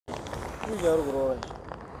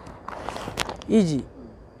Iji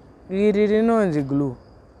iri rinonzi glue.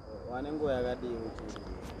 Wanengo yakadii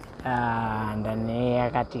Ndane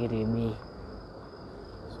yakati rebi.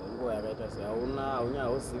 Songo yakaita sei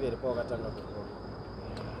hauzive ripo wakatanga kukura.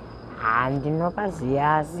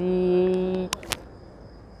 Ndinopaziya asi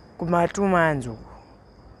kuma 2 months uku.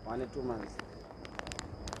 Wane 2 months.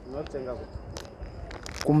 Unotenga kuti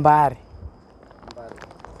Kumbari.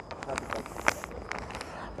 Happy.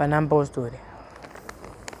 Panambo story.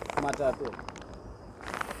 Matatu.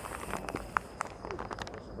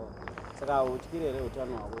 Saka uchikirere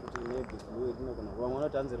utano hwako kuti maybe glue rinogona kuva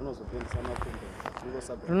unotanze rinozobendesa makumbo.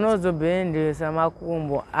 Rinozobendesa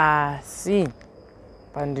makumbo asi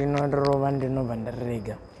pandinondorova ndinobva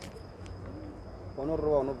ndarega.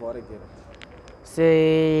 Unorova unobva waregera.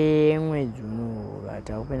 Semwedzi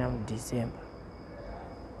unovata kupinda muDecember.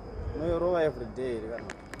 Unorova every day kana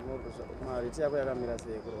marate yako yakamira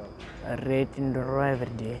sei kurova? Rate ndorova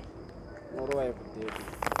every day. Unorova every day.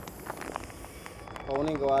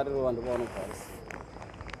 Paunenge warirova ndipo unogwarisa.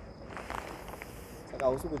 Saka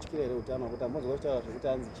hausi kutyira here utano kuti ambozwa kutaura zvekuti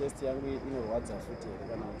hanzi chest yangu inorwadza futi here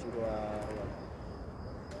kana uchinge warova.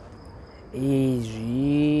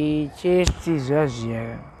 Izvi chest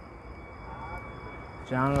zvazviya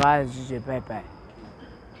zvanga zvichepaipai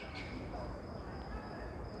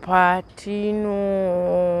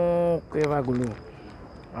patinokweva glue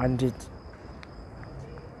handiti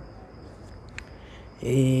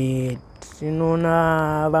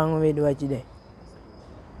tinoona vamwe vedu vachidai.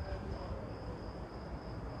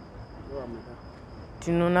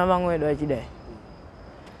 Tinoona vamwe vedu vachidai.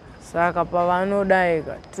 Saka pavanodai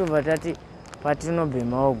tobva tati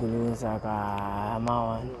patinobhemawo glue saka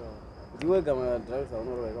mawana. Ndiwe gama driver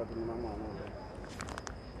unorova kuti ni mamwe anorova.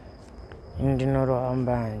 Ndinorova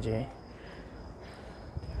mbanje.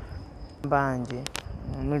 Mbanje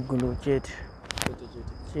neglue chete.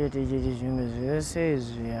 Chete zvimwe zvese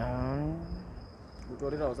izvi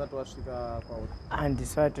Utorira usati wasvika kwauri.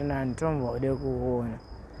 Handisati ndanditomboda kuona.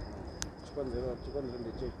 Chikonzero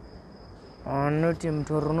ndechei? Anoti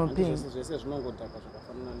mutoro unopinga. Zvese zvinongodhaka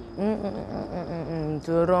zvakafanana neni.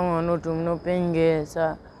 Mutoro unoti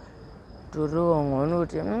munopengesa. Mutoro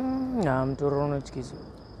unoti mutoro unotyisa.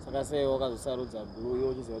 Saka sei wakazosarudza glue iyo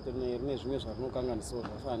uchiziva kuti rine zvimwe zvarinokanganisawo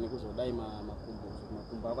zvakafanana nekuzodai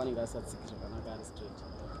makumbo ako anenge asatsikira zvakanaka ari straight.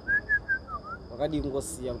 Wakadii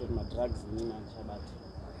kungosiya kuti madrugs nini handichabati?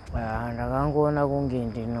 Ndakangoona kunge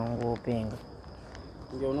ndinongopenga.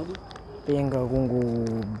 Kunge unodi? Penga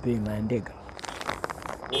kungobhema ndega.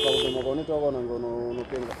 Ukabhema kaunoita wakaona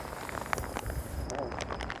unopenga.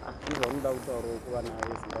 Izvo unoda kutaurawo kuvana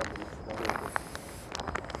veZimbabwe.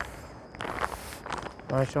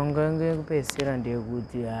 Mashonga yangu yekupedzisira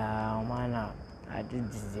ndeyekuti mwana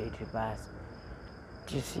hatidzidze tiri pasi.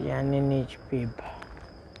 Tisiyane nechipepa.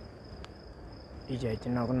 Ichi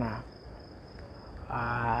hatina kunaka.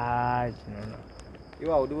 Chinonaka.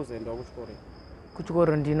 Iwe haudi kuzoendawo kuchikoro?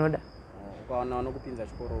 Kuchikoro ndinoda. Ukawana vanokupinza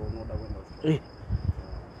chikoro unoda kuenda kuchikoro?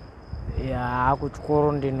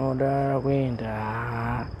 Kuchikoro ndinoda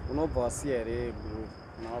kuenda. Unobva wasiya here glue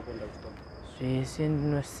kana wakuenda kuchikoro? Zvese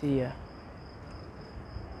ndinosiya.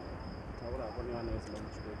 Taura hako nevana veZimbabwe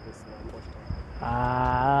kuchikoro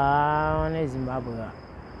vane Zimbabwe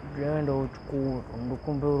ndoenda kuchikoro.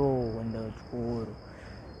 Ndokumbirawo kuenda kuchikoro.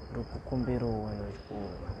 Ndokukumbirawo kuenda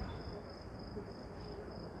kuchikoro.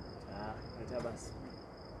 Ita basi.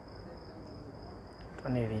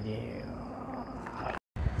 Tone video.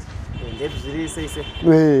 Ndezviri seise.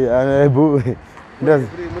 Abo.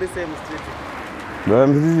 Muri same street.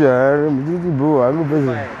 Muziki bro,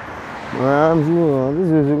 angopesa.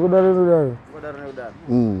 Ndizvo kudaro. Kudaro nekudaro.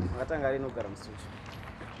 Makatanga rini kugara mustreet?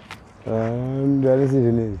 Ndari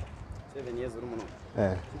 7 years. 7 years uri muno?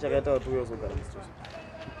 Chakaita kuti uye uzogara mustreet?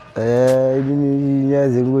 Nyaya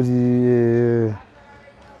dzekuti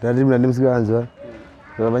ndati mna ndimusikanzwa.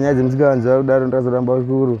 Saka panyaya dzemusikanzwa kudaro ndakazoramba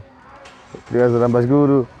chikuru. Ndikazoramba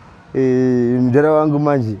chikuru. Mudhara wangu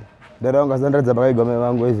manje. Mudhara wangu asandaradza pakaigwa mai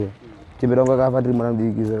vangu izvo. Chembera wangu akafa tiri mwana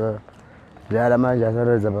mudiki saka mudhara manje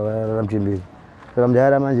asandaradza pakarara muchemberi. Saka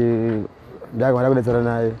mudhara manje ndakavana kudetsera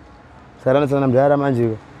naye. Saka ndadetsera mudhara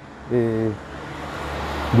manje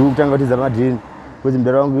ndikutanga kutiza madhini kuti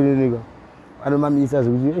mudhara wangu ininika anomamisa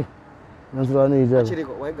zvekuti nansura vanoita.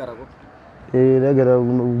 Achiriko waigarako? Ndaigara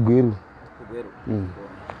kugweru. Kugweru?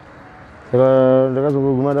 Saka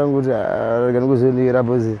ndakazongoguma ndangu kuti rega ndikuzondira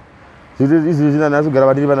bhozi. Zviro izvi zvina nhasi kugara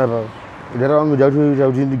patiri panapa. Mudhara wangu ndakutoita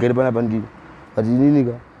kuti ndigare panapa ndiri. But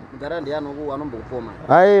ininika. Mudhara ndiye anombokupoma?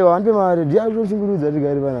 Aiwa, andipe mari. Ndiye akutoshungurudza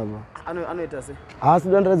tigare panapa. Anoita sei? Asi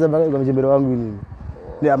ndandaradza pakaigwa muchembera wangu inini.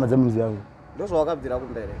 Nehama dzemuzi yangu. Ndozvawakabvira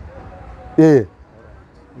kumbereka?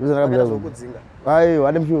 ndozvanakabvira kudzinga aiwa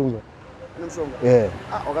ane mushonga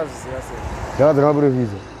wakazviziva sei ndakadza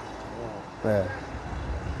namaprofisa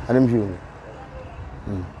ane mushonga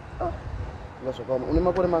ngazvakaoma une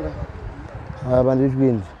makore manga apa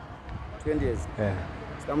ndiri 20 years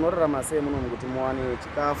saka munorarama sei muno kuti muwane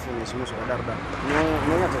chikafu nezvimwe zvakadaro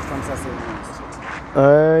munonyatsotifambisa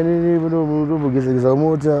sei nini ndombogezageza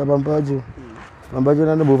mota pambacho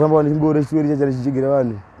nanombofamba nechingoro chitori chachana chichigera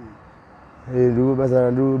vanhu ndiko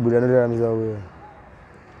basa ndobuda ndoraramisa kuya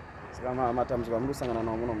saka matambudziko amuri kusangana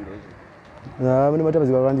nawo muno mundeizvo mune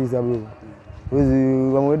matambudziko akawandisa bro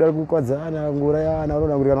uzi vamwe veda kukwadzana ngurayana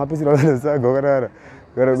vanonangurika mapesira vanosaga wakarara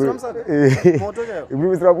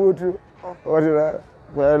kumisira mutu watirara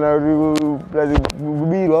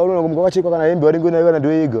kubirwa unoona kumuka wakachekwa kana hembe vanenge nayo kana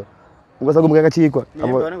ndoyega ungasa kumuka yakachekwa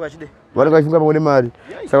vanenge vachifunga pamwe nemari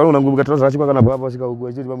saka vanogona kumuka trouser achekwa kana baba vasvika uku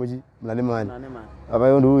vachiti pamwe muna nemani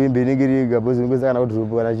apa ndo hembe inenge iri yega bhozi unenge saka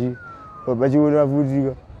kudropa kana chi vachiona futi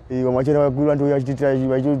vamwe vachena vakuru vanotouya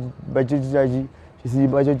vachititachi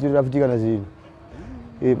chisimba chotirira futi kana zvinhu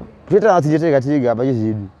toita asi chetega tega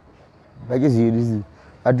pachizvidu pachizvidu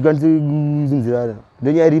hatikwanisi kuzinzirana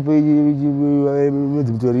ndenyaya iripo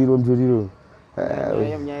mutoriro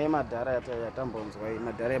nyaya yemadhara yatambonzwa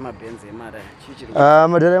madhara yemabhenzi emari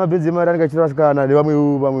madhara yemabhenzi emari anenge achitira vasikana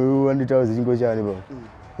nevamwewo vandoitawo zichingo chani pa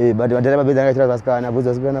but madhara yemabhenzi anenge achitira vasikana bhozi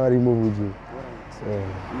vasikana varimo futi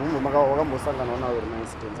wakambosanganawo nawo iri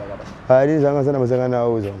maincidents akada ini zvanga ndisana kusangana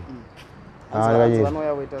nawo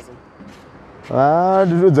vanouya kuita sei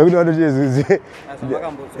ndinodza kuti vanotiezvizve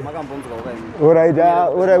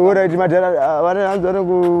orit madhara vane hanzi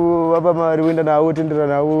vanonguvapa mari voenda navo tendera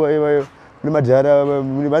navo aivayo nemadhara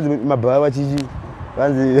vanzi mabhava chichi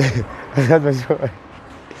vanzi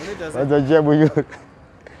vachiyabunyora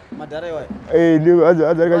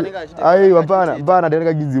aiwa pana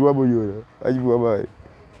ndaringagizirwa bonyora achipiwa mari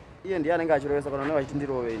iye ndiye anenge achirovesa kana ne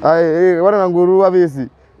vachitindirawo vanonanguruva vese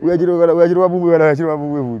uyachirova bumwe kana vachirova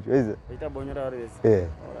bumwe futi aiza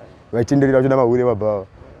vachitenderera vachida mahure mabhava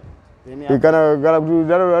kana kuti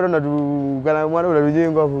vanona kana mwana uda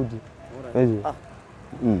nonyengwa futi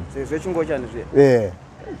zvechingo chani zve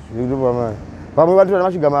zvekutopamai pamwe vatotora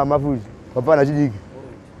masviga mafuti vapana chidiki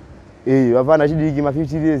vapana chidiki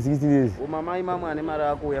ma50 years 60 years mamai mamwe ane mari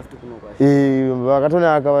akuuya futi kunoka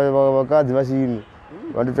vakatonaka vakadzi vachino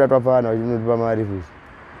vandotora twapana vachinotipa mari futi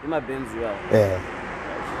imabhenzi iwawo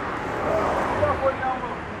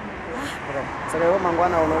saka iwo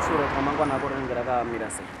mangwana unoshure kuti mangwana ako rinenge rakamira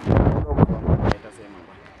sei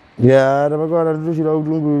tamakwana totoshira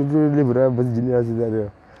kuti level rabhasi juniors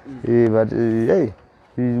but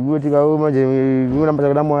kuwe tikawo manje ngonamba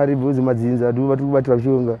chakada mwari bhozi madzinza vatikubatira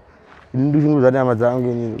mushonga ini ndoshungurudza nyama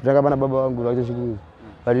dzangu inini takabana baba vangu vachoshungurudza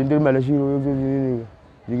but ndiri maleshiro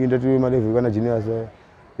ndikienda tiwe malevel kana juniors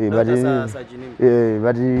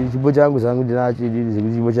but chipo changu zvangu ndinacho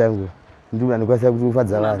zvekuti chipo changu ndimuna ndikwanisa kuti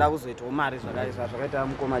ufadza vanhu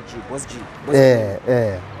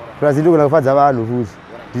plus ndikona kufadza vanhu futi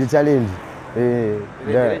ndiri challenge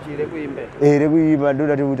rekuimba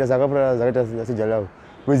ndodati kuita zakapurana zakaita sejalavo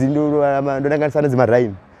kwezi ndonanganisana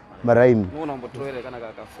nedzimarime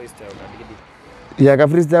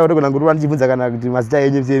kafreestyle ndogona nguruva ndichibvunza kana kuti mazita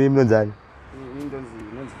enyu semi munonzani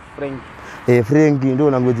Frank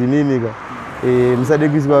ndogona kuti mimika musade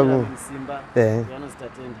kuiswako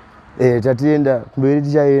tatienda kumberi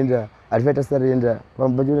tichaenda hatifai tasarenda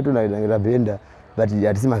pachona tonarangira bhenda but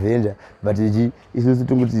hatisi mavhenda but isusu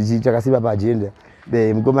tongoti takasimba paagenda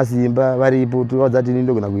mukoma simba varipo tokaudza kuti ini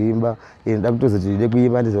ndogona kuimba nda kutozoti ndide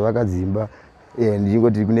kuimba ndizovakadzimba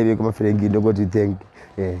ndichingoti kune vekomafrengi ndongoti thank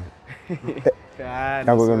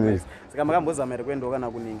saka makambozama here kuendawo kana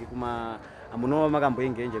kuningi munova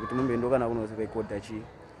makamboengenje kuti mumboendawo kana kunorekodha chii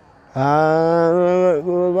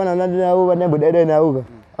vana vandinavo vandambodaidai navo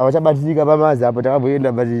avachabatika pamazi apo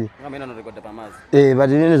takabhoenda but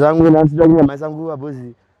inini zvangu ndandida kunya masanguva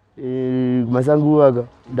bhozi kumasanguva ka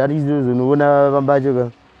ndatichizonoona pambacho ka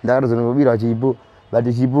ndakatozonobira chipo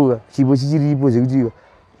but chipo chichiripo zvekuti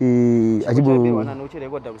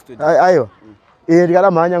aiwa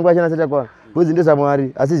ndikanamhanya nguva chana chachakwana bhozi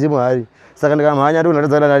ndezvamwari asi zvemwari saka ndikamhanya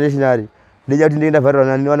ndokunatadzana naneshinari ndecha kuti ndenge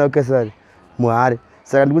ndavharirwa nevana vekesari muhare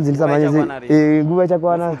saka ndikunzi ndisamhanyise nguva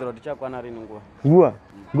ichakwana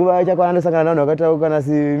nguva ichakwana ndosangana navanhu vakataukana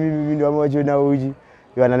semimi vamwe vachionawo uchi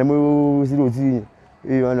vana nemwe usiri utsinya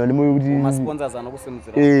vanhu vanemwe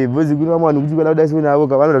kuti bhozi kune vamwe vanhu kuti kana kudaisiwe navo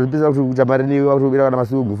vanoda zvipesa kuti mari newe vakutobira kana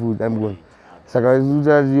masugu futi aimugona saka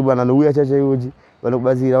vanhu vanouya chachaiwochi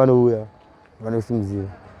vanokubatsira vanouya vanosimudzira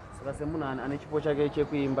saka semunhu ane chipo chake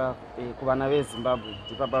chekuimba kuvana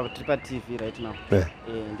vezimbabwe tiri patv right now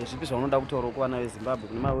ndezvipi zvaunoda kutaurawo kuvana vezimbabwe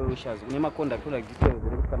kune maweushers kune maconduct details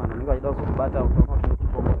kana vanenge vachida kuzokubata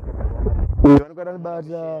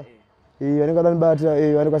vanenge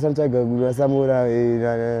vadanibata vanokwasanitaga kunasamura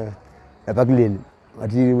napakuleni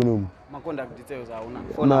matiri munomu maconduct details hauna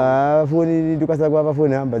mafoni ndikwanisa kuvapa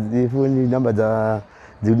foni namba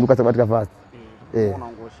dzindikwanisa kubatika fast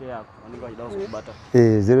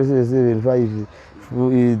 075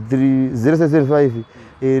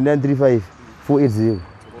 935 480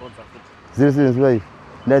 075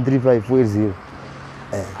 935 480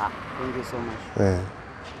 thank you so much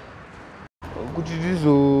kuti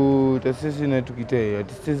tizoita sesina tukuita iyi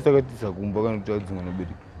hatisesi takatiza kumba kana kuti adzinga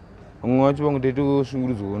nabereki vamwe vacho vangu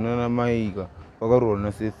taitoshungurudzwa kuonana maika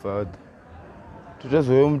vakarorana sefadha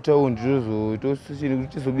totazouya mutaundi tozoita sesheni kuti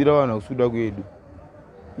tizobira vanhu hakusuda kwedu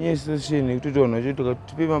iye sesheni kutoti vanhu vacho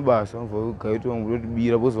tipe mabasa vamva kugaiti vangu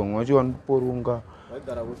totibira bcause vamwe vacho vanoporonga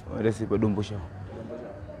vatasi padombo shavo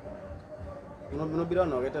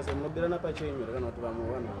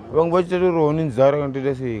vangu vacho tatororawo nenzara kana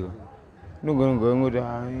toita seika noganogaingoti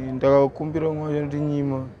ndakakumbira vamwe vacho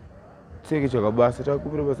anotinyima tseke chakabasa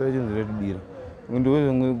takakumbira basa racho nzira tibira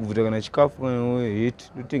ndozomwe kubvuta kana chikafu kana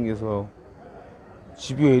heti totengesawo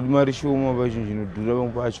chipiwa hedu mari shoma pacho chinodhura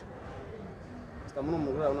vamwe pacho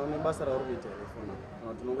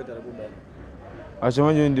acho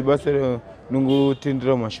manje ndibasa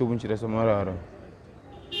nongotendera mumashopu nchirasa marara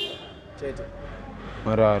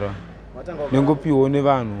nengopiwawo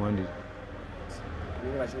nevanhu wanditi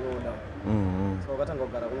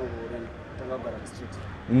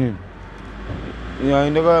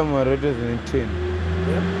ndakama 2010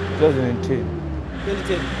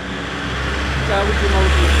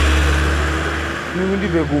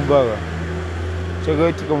 ndibve kumbaka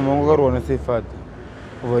chakaitika mamangu akarwana sefadha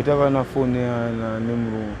vaita kana foni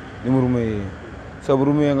nemurume iye saka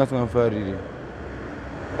murume yanga asingamufarire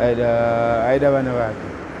aida vana vake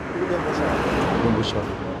domboshava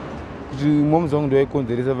kuti mwamuzi wangu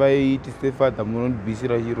ndovaikonzeresa vaiti sefadha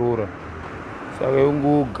munondibhisira chirora saka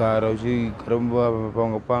yongogara uchigara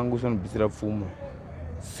panga pangu usanobhisira pfuma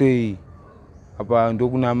sei apa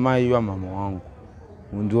ndokuna mai vamama wangu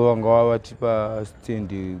ndo vanga vavatipa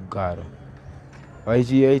stendi kugara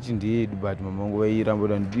vaiti ndiyedu but mama vangu vairamba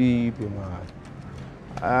kuti ndipe mari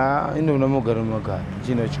inona mogara magara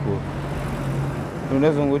ndichienda chikoro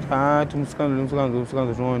ndazongoti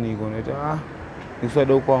timusikanzo tinowanikwa ndaiti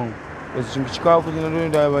ndikusada kwangu chimwe chikafu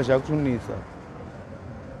chinandonidava chakutonesa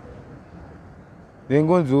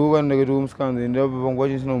vengonziwo kana ndakati musikanzo ndapa pangu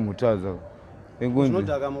vacho ndisina kumutadza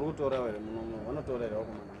zvinodhaka muri kutora here vanotorerwa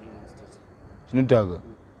zvinodhaka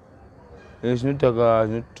zvinodhaka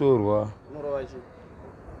zvinotorwa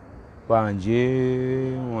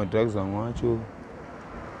panje madrugs amwe acho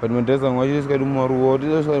but madrugs amwe acho tisikadi mumaruwa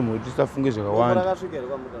tisafunge zvakawanda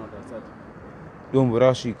dombo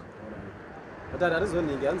rakasvika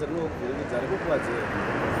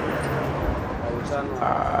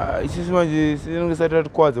isusu manje sinenge sati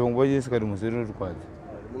tatikwadza vangu vacho tisikadi museri notikwadza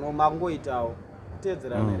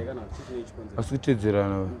asi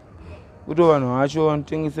kutedzerana kuto vanhu vacho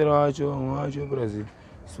vanotengesera vacho vamwe vacho brazil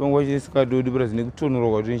sipangu vacho isikadodi brazil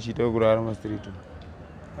nekutonhorwa kwato nichiita kurara mastriti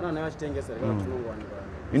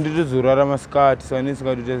indotozorara masikati saka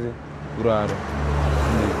nesikadota se kurara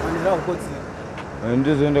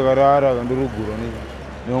ndozo ndakarara kandorugurwa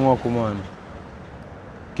nevamwe vakomana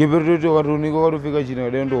keperetoti wakatonika wakatopfeka china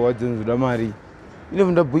kadai ndohwadze nzoda mari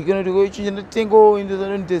inobva ndabhuikana kuti chinja ndatengawo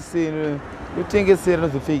indozanonditeseni ndotengesera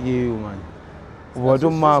ndozopfekeyo mani ubva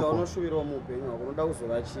watomako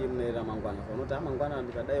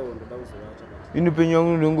ini upenyu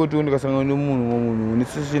wangu ndingotiwo ndikasangana nemunhu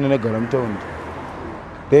unesesina ndagara mutaundi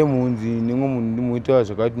dai munzi nemwe munhu ndimuita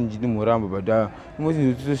zvakati ndimuramba but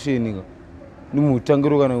ndimosindotitoshenika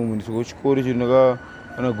ndimutangiro kana mundisoko chikoro cho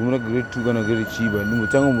kana gumira grade 2 kana grade chiba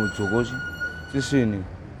ndimutanga mudzokochi seshenika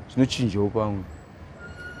zvinochinjawo pamwe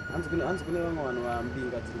hanzi kune vamwe vanhu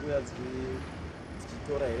vambinga dziri kuya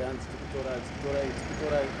dzichitora here hanzi dzichitora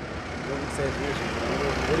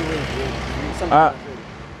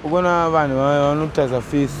ukona vanhu vanotaza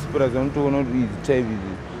face purazi vanotoona kuti idzi type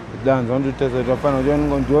idzi danza vanototaza kuti vafana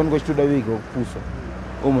ndiwanika chitoda vega kupusa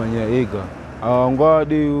omhanyira ega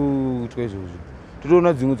haungade kutwa izvozvo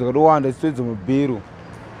totoona dzimwe dzakatowanda dzichitoedza mabhero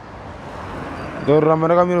ndauroramba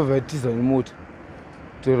ndakamirobva nemota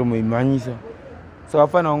toero muimhanyisa saka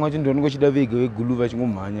fana vamwe vacho ndiwanika chida vega veguluva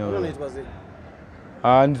chingomhanya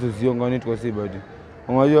handizoziva nga vanoitwa sei but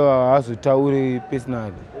vamwe vacho hazotaure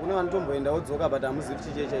personally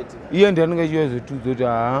iye ndianenge chiva zvetudza kuti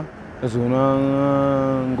azona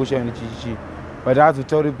ngoshani chichi but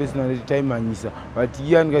azotaure personally taimanyisa but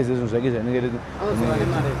iye anikaziva zvinhu zvake zvanenge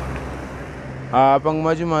pamwe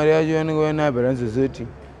macho mari yacho yanenge yanayo but anozozoti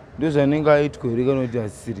ndo zvanenge aitwa here kana kuti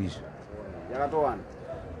hazisirizvo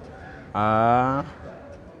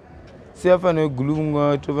seafanira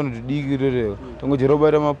gulukunga tofanira tudiki toreva tangojera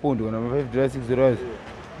kubata mapondo kana ma$5 $6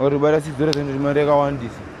 akatobata $6 kuti mari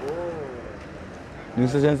yakawandisa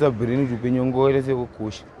nekusashandisa brain kuti upenyu wangu wakaita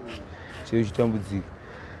sekukosha cheo chitambudzika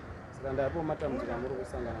matambudziko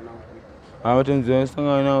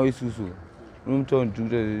anosangana nawo isusu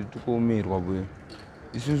unomutaundi tikomerwa boyo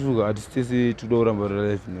isusu hatisi tese toda kuramba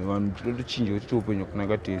life nevanhu toda tochinja kuti tiupenyu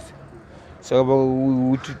kunaka tese saka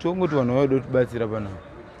kuti tongoti vanhu vaida kutibatsira panapa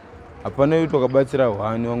hapana kuti wakabatsira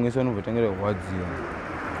hwani vamwe vanobva tangira kurwadziwa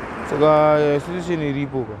saka situation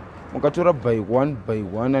iripo mukatora by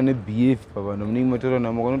one ane bf pavanhu munenge mataura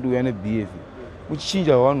namo kanoti uya ane bf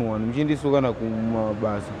muchichinja 1 muchiendeso kana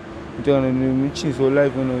kumabasa kutangana nemuchiniso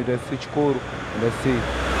life unoita sechikoro enda sei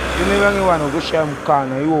ine vange vanhu kutoshaya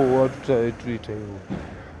mukana iwowo watoita iwo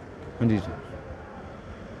anditi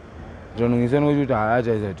tanongisana kuti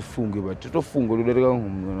haataiza tifunge but totofunga todarika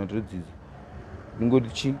kana todzidza ningoti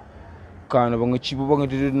chi kana pamwe chipo pamwe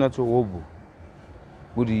titotinatso hobho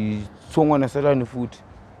kuti tsongwa nasatani futi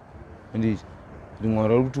anditi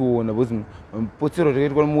rimwari ari kutiona bcause mapotsero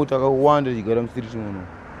takaitwa mota akawanda chigara musiriti muno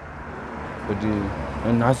kuti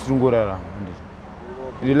nanhasi tingorarama anditi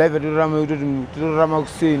ende life yatorarama yekutoti totorarama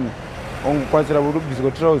kuseni wangokwanisira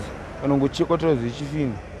kutobviswa trousi kana ngochekwa trousi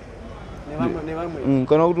ichifina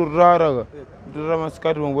kana kutorara kutorarama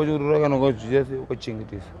sikati vamwe vacho kutorara kana ukazvisa se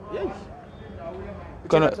ukachengetesa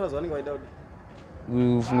kana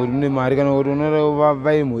ufunga kuti mune mari kana kuti unoda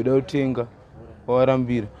vaimo ida kutenga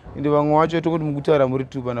wavarambira ende vamwe vacho tongoti mukutaura muri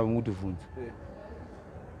tu panapa mukutivhunza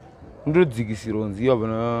mutodzikisira onzi iyo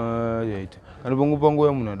hapana yaita kana pamwe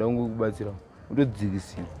panguva munhu ada kungokubatsira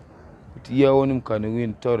mutodzikisira kuti iye aone mukana uye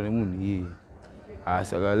taura nemunhu iyeye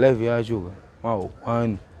saka life yacho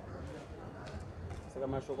mahokwane saka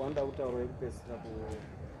mashoko anoda kutaura ekupedzisira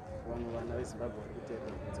kuvanhu vana vezimbabwe vari kuteera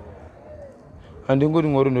handingoti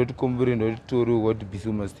mwari ndotikombere ndotitoriwo kwati bhisi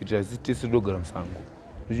kumastiti asi tese togara musango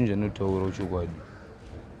ndochinja notaura uchokwadi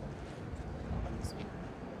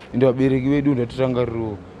ende vabereki vedu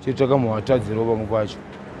ndatirangaririwo chete takamawatadzirawo pamwe pacho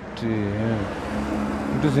kuti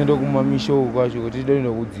tozoenda kumamisha uko kwacho kuti tidaenda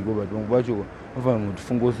kudzikwa but pamwe pacho vafanira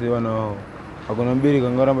kutifunga sevana vavo hakuna mubereki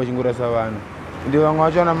angaramba achingorasa vana ende vamwe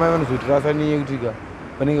vacho ana mai vanozotirasa nenye kutika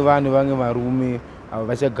vanenge vane vange varume ava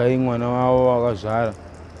vachagayi mwana wavo wakazvara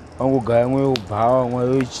vangogaya mweyo bhawa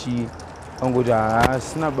mweyo chii vangoti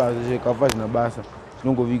haasina basa chekafa zvina basa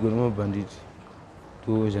zvinongovigwa nemabhanditi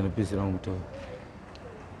to zvanopedzisira ngutaura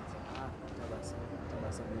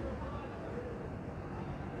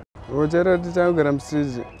ochara tichagara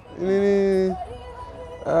mustriti inini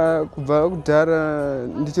kubva kudhara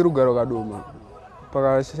ndichiri kugara kadoma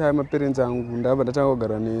pakashaya maperenzi angu ndabva ndatanga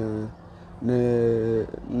kugara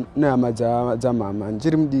nehama dzamama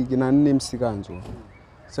ndichiri mudiki nani nemusikanzwa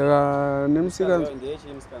saka nemusikanzwa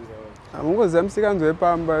hamungoziva musikanzwa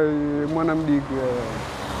wepamba mwana mudiki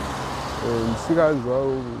musikanzwa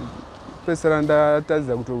pesera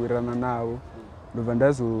ndatadzidza kutowirirana navo ndobva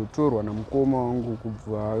ndazotorwa namukoma wangu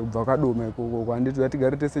kubva kadoma ikoko kwanditi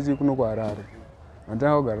tigare tese chii kuno kuharare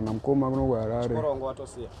anditanga kugara namukoma kuno kuharare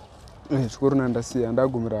chikoro nandasiya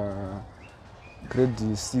ndagumira grade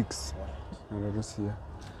 6 ndatosiya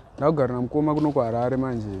ndakugara namukoma kuno kuharare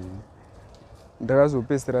manje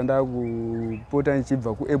ndakazopesera ndakupota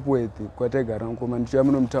ndichibva kuepworth kwataigara namukoma ndichiuya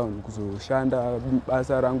muno mutown kuzoshanda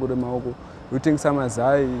basa rangu remaoko kutengesa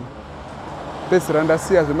mazai pesera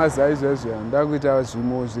ndasiya zvemazai zvezvo ndakuita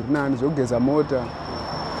zvimo zviri nani zvokugeza mota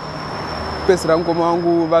pesera mukoma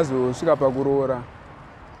wangu vazosvika pakuroora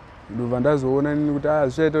ndobva ndazoona nini kuti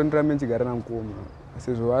zvichaita ndirame ndichigara namukoma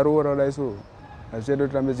sezvo varoora kudai so hazvichaita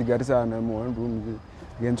ndirambe ndichigarisana muhondroom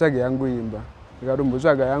ngentsvage yangu imba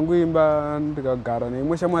ndikatombotsvaga yangu imba ndikagara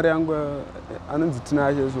neimwe shamwari yangu anonzi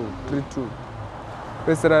tinashe so 32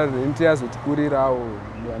 pesera renti yazotikurirawo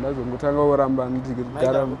ndandazongotanga kuramba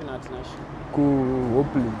ndichigara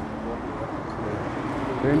kuhopley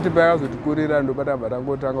renti payakazotikurira ndopatabva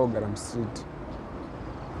tangotanga kugara mustriti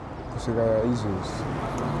kusvika izvozvi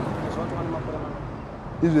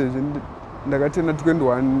izvezvi ndakatenda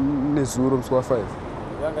 21 nezuro musi wa5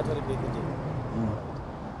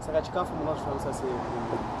 saka chikafu munazvifambisa sei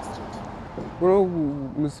kuno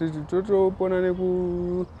mustriti totopona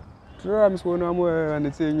tiraramiswa namwe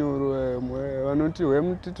vane tsenyoro mwe vanoti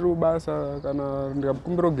hwemuti tiri kubasa kana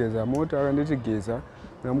ndikamukumbira kugeza mota akanditi geza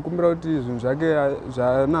ndikamukumbira kuti zvinhu zvake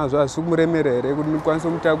zvanazvo hazvisi kumuremera here kuti ndikwanise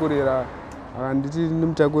kumutakurira akanditi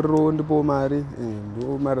ndimutakurirawo ndipowo mari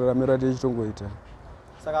ndo mararamiro atichitongoita.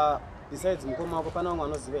 Saka besides mukoma wako pana vamwe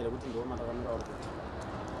vanoziva here kuti ndiwo matakamira uri kuti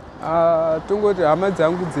tongoti hama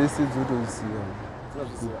dzangu dzese dzotoziva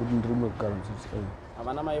dzinozviziva kuti ndiri kugara muchityai.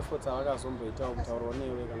 havana maefforts avakazomboitawo kutaurawo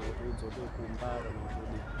newe kana kuti udzoke kumba kana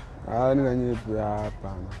kuti ndinganyepi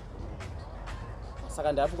hapana.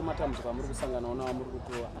 saka ndapo kumatambudziko amuri kusanganawo nawo muri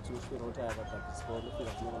kutova atinoswera kuti ayakagadziswa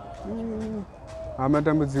ndofunga zvinogona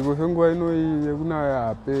matambudziko senguva inoyi yekunaya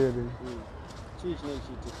hapere. chii chinenge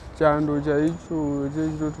chiitika chando chaicho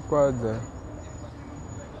chechitotikwadza.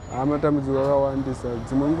 Matambudziko akawandisa.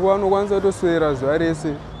 Dzimwe nguva unokwanisa kutoswera zuva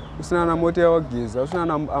rese usina namota yawageza usina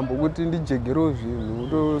naambo kuti ndijegerewo zvinhu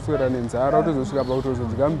utoswera nenzara utozosvika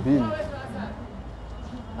pakutozodya mubhini.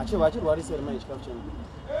 achirwarisa here manje chikafu chenu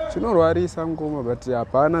chinorwarisa ngoma but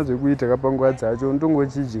hapana zvekuita panguva dzacho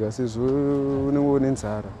unotongochidya sezvo unenge une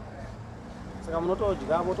nzara. saka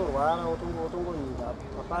munotodya wotorwara wotongonyinga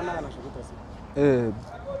hapana kana zvekuita sei?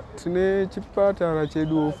 Tine chipatara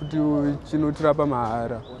chedu futi chinotirapa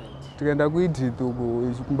mahara. Tikaenda kuidhito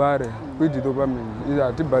kumbare kuidhito pamene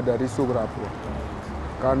hatibhadharisi kurapwa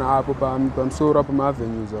kana apo pamusoro apo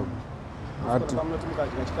maavenues apo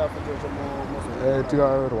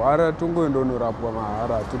tikarwara tongoenda unorapwa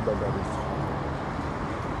mahara hatibhadharisi.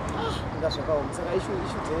 saka ishu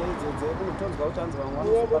dzekunotonzwa kuti anzi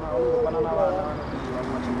vamwe vanopanana vana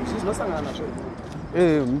zvinosangana nazvo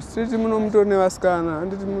musiti muno mutori nevasikana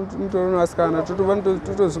handiti mutori nevasikana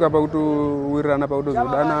totosvika pakutowirirana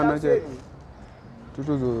pakutozodanana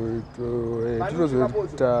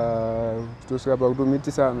totosvika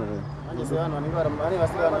pakutomitisana.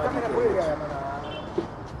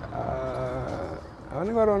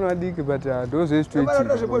 vanenge vari vana vadiki but ndozvezvitoitika.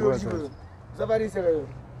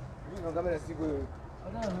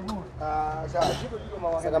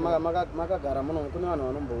 saka makagara muno kune vanhu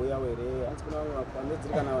vanombouya here hanzi kune vamwe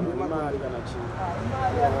vanodziri kana vanhu vemari kana chii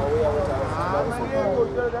vauya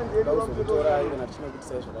votauzokutora kana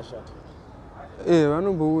tichinokuitisai zvakashata?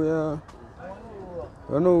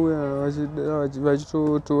 vanouya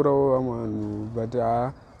vachitotorawo vamwe vanhu but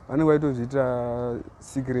vanenge vaitozviita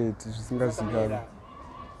secret zvisingazivikanwi.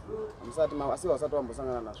 asi vasati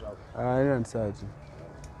vambosangana nazvo apo? handisati.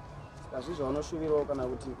 azvizvo vanoshuvirawo kana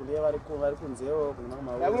kuti kune vari kunzewo kune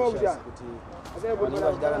mamwe maoshas kuti vanenge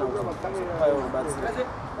vachida kana kutipaiwo rubatsiro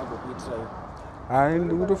vagokuitirai?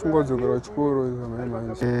 ndikutofunga kudzokera kuchikoro samai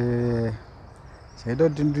manje. chaita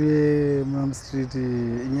kuti ndive mumstreet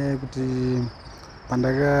inyaya yekuti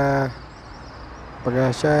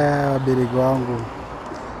pakashaya vabereki vangu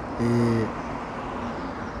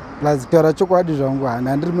plus kutaura chokwadi zvangu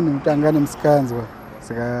handiri munhu mutanga nemusikanzwa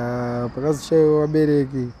saka pakazoshayiwa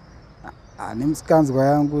vabereki nemusikanzwa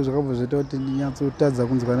yangu zvakabva zvaita kuti ndinyatsotadza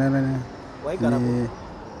kunzwanana.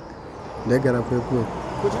 ndaigara kuepwet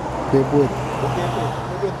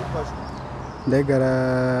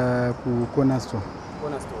ndaigara kucornerstone.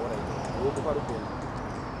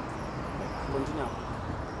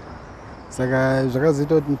 saka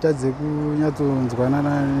zvakazoita kuti nditadze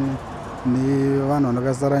kunyatsonzwanana nevanhu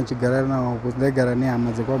vandakasara ndichigara navo kuti ndaigara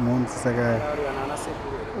nehama dzekwamhonzi saka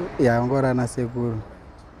vanga vari ana sekuru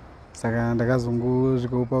saka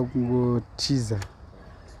ndakazongosvikawo pakungotiza.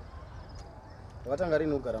 wakatanga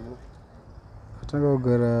rini kugara muno? wakatanga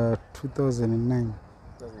kugara 2009.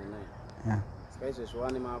 saka izvezvo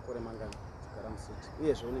wane makore mangani kugara musiti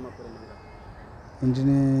uyezve une makore mangani?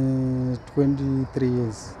 ndine 23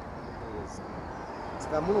 years.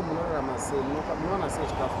 saka muno munorarama sei? munowana sei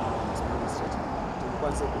chikafu musiti kuti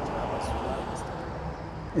mukwanise kudya pasuva?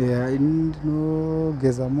 ini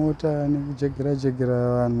ndinogeza mota nekujegera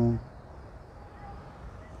vanhu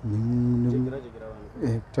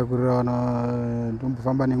kutakurira vanhu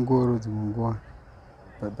ndombofamba nengoro dzimwe nguva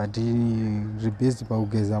but zvibhezi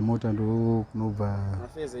pakugeza mota ndo kunobva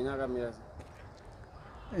mafezi enyu akamira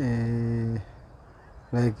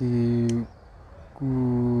like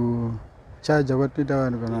kuchaja kwatinoita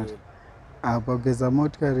vanhu kana kuti pakugeza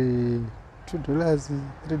motikari $2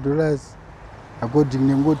 $3 according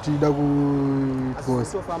nengoti ida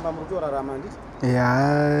kutofamba muri kutorarama nditi?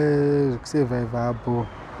 zvekusevhaivha hapo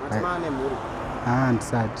matimane mhuri?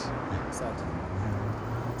 handisati.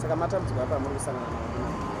 saka matambudziko apa muri kusangana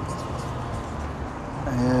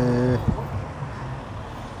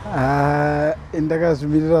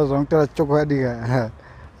ndakazvimirira zvangu kutaura chokwadi ka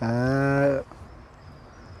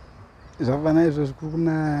zvafana izvo zvikuru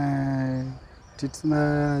kuna titina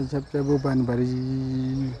chapo pani pari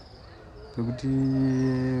pekuti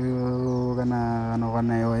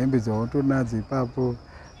kana hembe dzautonadzo ipapo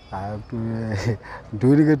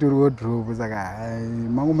ndorike turi wodhoropu. Saka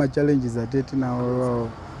mangu machallenges atetinawo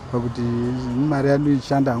pakuti mari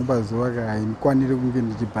anoshanda hangu pazuva haikwaniri kunge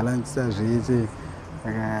ndichibhalansisa zvese.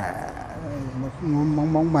 Saka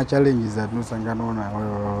mangu machallenges atinosanganawo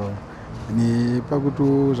nawo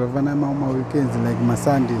nepakuti zvafanana mangu maweekends like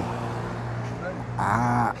masunday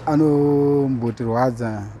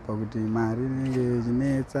anombotirwadza pakuti mari inenge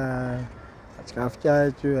ichinetsa, chikafu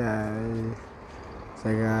chacho.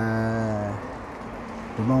 Saka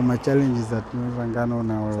ndomamwe machallenges atinosanganawo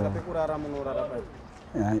nawo. Kurara munorara pai?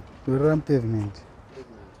 Torara mupavement.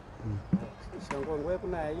 Shango nguva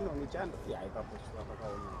yekunaya ino michando ipapo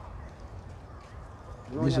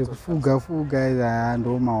pakaoma. Zvekufuga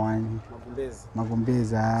ndo mawani.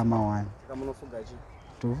 Magumbezi mawani. Saka munofuga chi?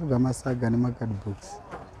 Tofuga masaga nemakadbox.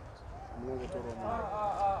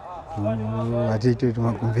 Hatiitoti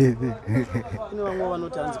magumbezi. Kune vamwe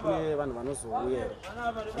vanoti hanzi kune vanhu vanozouya here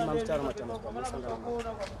vamavitara matambudziko amusangana kune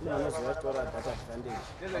vanozouya chitora data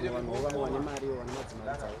advantage vanhu vamwe vane mari vane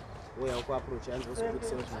madzimari dzavo vouyawo kuaproach hanzi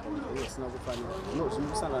vozokuitisira zvematambudziko iyo zvisina kufanira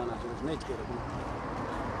zvinosangana nazvo zvinoitika here kuno?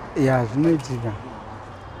 Ya zvinoitika.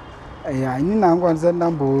 Inini hangu handisati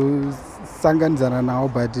ndambosanganidzana nawo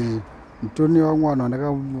but nditone vamwe vanhu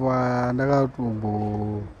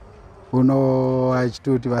ndakatomboonawo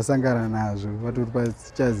achitoti vasangana nazvo vatoti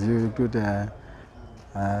pasichazive kutoti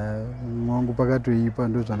mwangu pakatoipa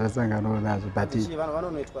ndo zvandasanganawo nazvo but vanhu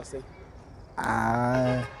vanonoitwa sei?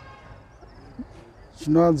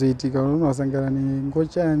 Zvinowanzoitika unosangana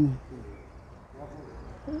nengochani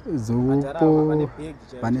dzoupo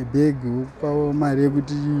vane bhegi upawo mari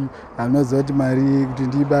yekuti anoziva kuti mari kuti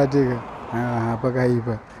ndiibate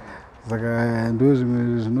pakaipa. Saka ndo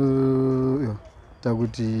zvimwe zvinoita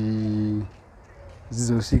kuti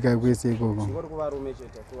zizosvika kwese ikoko. Zvingori kuvarume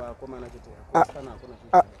chete kuvakomana chete?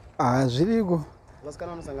 Zviriko.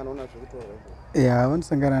 Vasikana vanosanganawo nazvo kutorwa ikoko? Ya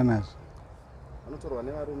vanosangana nazvo. Vanotorwa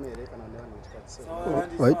nevarume here kana nevanhu vechikadzi?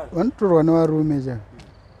 Vanotorwa nevarume cha.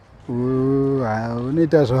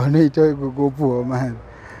 Unoita zvavanoita ikokopuwa mari.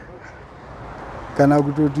 Kana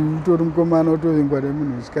kutoti utori mukomana utovingwa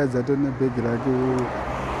nemunhu wechikadzi atori nebhegi rake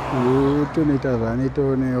utonoita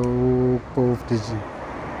zvanoitawo neopoftich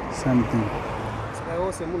something. Saka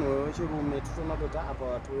iwo semunhu wechirume titoona kuti apa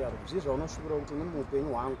watuya zvii zvaunoshuvira kuti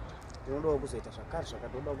nemuupenyu hwangu ndinodawo kuzoita zvakare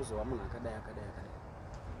zvakatoda kuzova munhu akadai akadai akadai?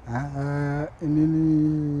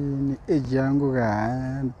 Inini neage yangu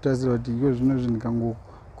ndotasira kuti iko zvino zvinhu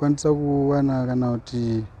ndikangokwanisa kuwana kana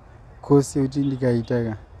kuti kosi yekuti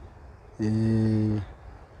ndikaita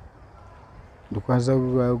ndokwanisa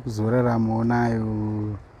kuzoraramawo nayo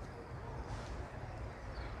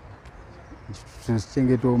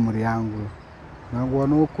zvichichengetawo mhuri yangu.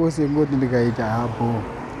 Ndikangowanawo kosi yekungoti ndikaita habo.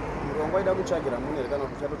 Munhu wangaida kutsvagira munhu here kana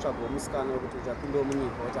kuti uchatotsvagawo musikana wekuti uchapindawo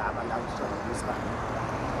munyika kuti apa ndakutsvagawo musikana?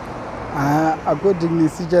 According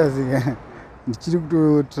nesichazika ndichiri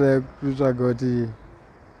kutotry kutsvaga kuti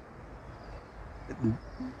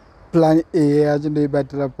plan A yacho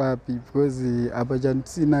ndoibatira papi because apa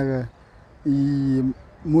chandisina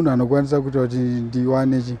munhu anokwanisa kuita kuti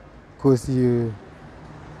ndiwane kosi iyoyo.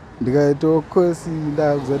 Ndikaitawo kosi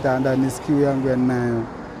ndakuziva kuti handane skill yangu yandinayo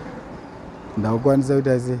ndakukwanisa kuti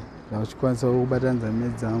ase ndakuchikwanisawo kubatanidza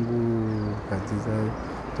mhezi dzangu kugadzisa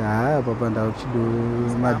kuti papa ndakuchido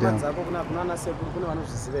madhamu. Dzako kuna sekuru kune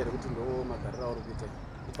vanozviziva here kuti ndo magariro auri kuita?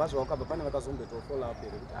 Kubva zvawakabva pane vakazomboitawo follow up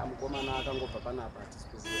here kuti mukomana akangobva panapa hatisi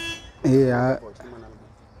kuziva?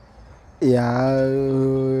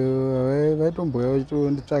 Vaitomboya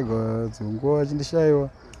vachitonditsvaga dzonguva vachindishayiwa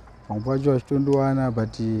vamwe vacho vachitondiwana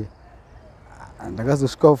but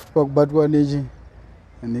ndakazosvikawo futi pakubatwa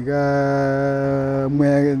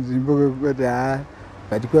nekamweya nzvimbo kekuti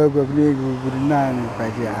but kwaiva kuri nani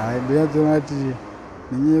but ndonyatsoona kuti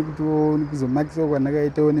nenyaya yekuti kuzomakisawo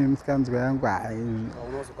kwandakaitawo nemusikanzwa yangu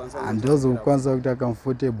handozokwanisa kuti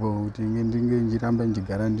comfortable kuti ndinge ndichiramba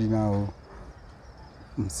ndichigara ndinawo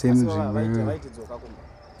musemu nzvimbo.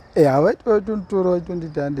 Havaiti vaitonditora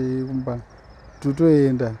vaitondita handei kumba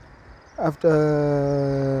totoenda after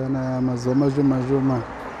mazuva mashoma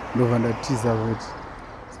ndobva ndatiza kuti.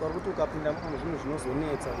 Saka kuti ukapinda munhu zvinhu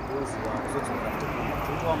zvinozonetsa kuti woziva kuzodzokera futi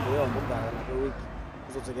kuti wamboya wambogara nakwewiki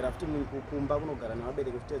kuzodzokera futi kumba kunogara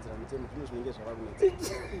nevabereki kutedzera mitemo zvinhu zvinenge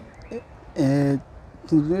zvakakunetsa?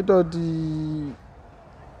 Zvinoita kuti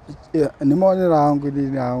nemaonero angu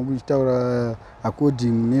inini hangu ichitaura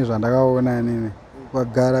according nezvandakaona inini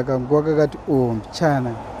ukagara kanguva kakati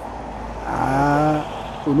mbichana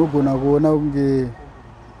unogona kuona kunge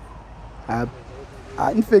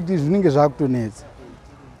infact zvinenge zvakutonetsa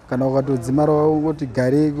kana ukatodzimara ungoti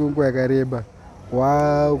garei kwenguva yakareba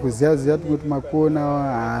kuziya kuti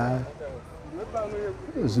makona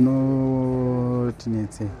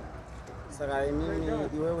zvinotinetse. Saka imimi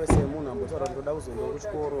iwewe semunhu ambotaura kuti ndoda kuzoenda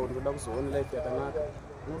kuchikoro, ndoda kuzoona life yakanaka,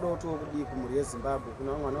 unoda kuti kudii kumhuri yeZimbabwe,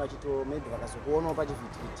 kuna vamwe vachito maybe vakazokuonawo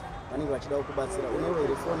pachivhitivhiti vanenge vachida kukubatsira, unewo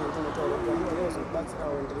here foni yekuti unotaura kuti ndinoda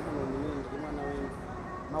kuzokubatsirawo, ndiri muno ndiri mwana wenyu,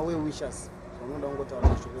 mawe wishes zvaunoda kungotaura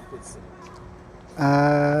shoko kupedzisira?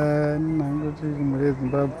 Nangoti kumhuri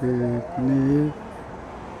yeZimbabwe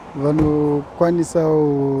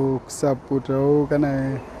vanokwanisawo kusapotawo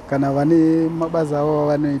kana vane mabasa avo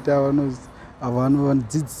avanoita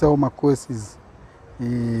vanodzidzisawo macourses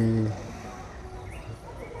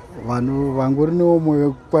vangori newo mwoyo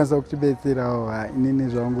wekukwanisa kutibetserawo. Inini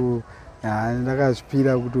zvangu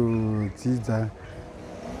ndakazvipira kutodzidza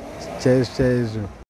chaizvo chaizvo.